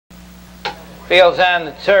Bails on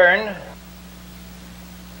the turn.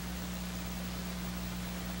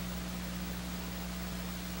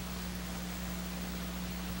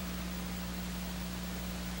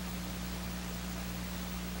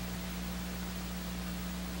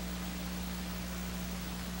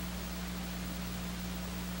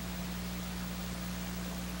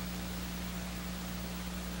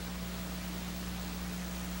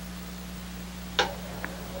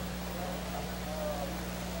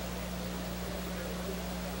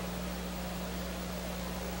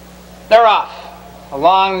 They're off.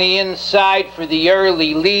 Along the inside for the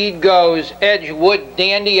early lead goes Edgewood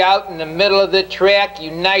Dandy out in the middle of the track.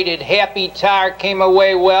 United Happy Tar came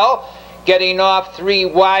away well. Getting off 3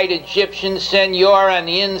 wide, Egyptian Senor on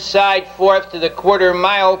the inside, 4th to the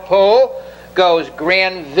quarter-mile pole. Goes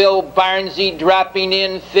Granville Barnsey dropping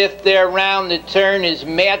in 5th there. Round the turn is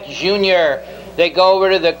Matt Jr. They go over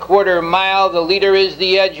to the quarter-mile. The leader is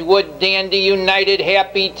the Edgewood Dandy. United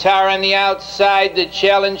Happy Tar on the outside. The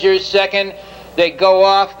challenger second. They go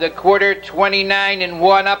off the quarter, 29 and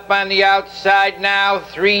 1 up on the outside now,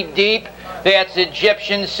 3 deep. That's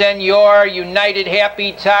Egyptian Senor. United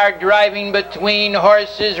Happy Tar driving between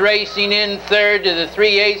horses. Racing in 3rd to the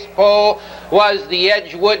 3/8 pole was the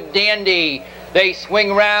Edgewood Dandy. They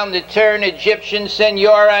swing round the turn. Egyptian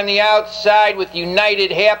Senor on the outside with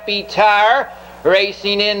United Happy Tar.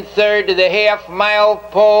 Racing in 3rd to the half-mile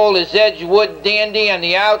pole is Edgewood Dandy on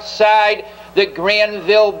the outside. The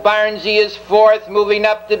Granville Barnsey is 4th, moving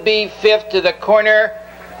up to be 5th to the corner.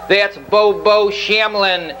 That's Bobo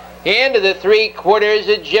Shamlin. Into the 3/4,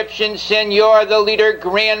 Egyptian Senor, the leader.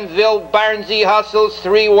 Granville Barnsey hustles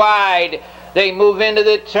 3 wide. They move into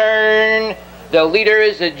the turn. The leader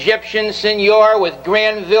is Egyptian Senor with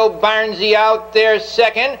Granville Barnsey out there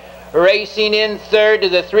second. Racing in 3rd to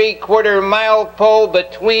the 3/4-mile pole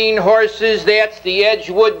between horses. That's the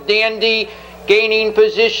Edgewood Dandy. Gaining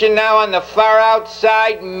position now on the far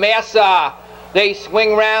outside, Massa. They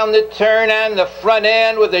swing round the turn on the front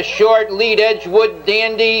end with a short lead. Edgewood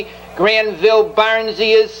Dandy. Granville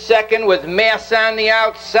Barnsey is second with Massa on the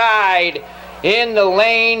outside. In the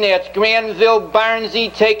lane, that's Granville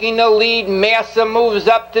Barnsey taking the lead. Massa moves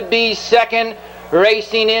up to be second.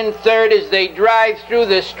 Racing in 3rd as they drive through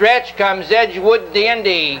the stretch comes Edgewood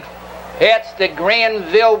Dandy. That's the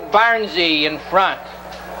Granville Barnsey in front.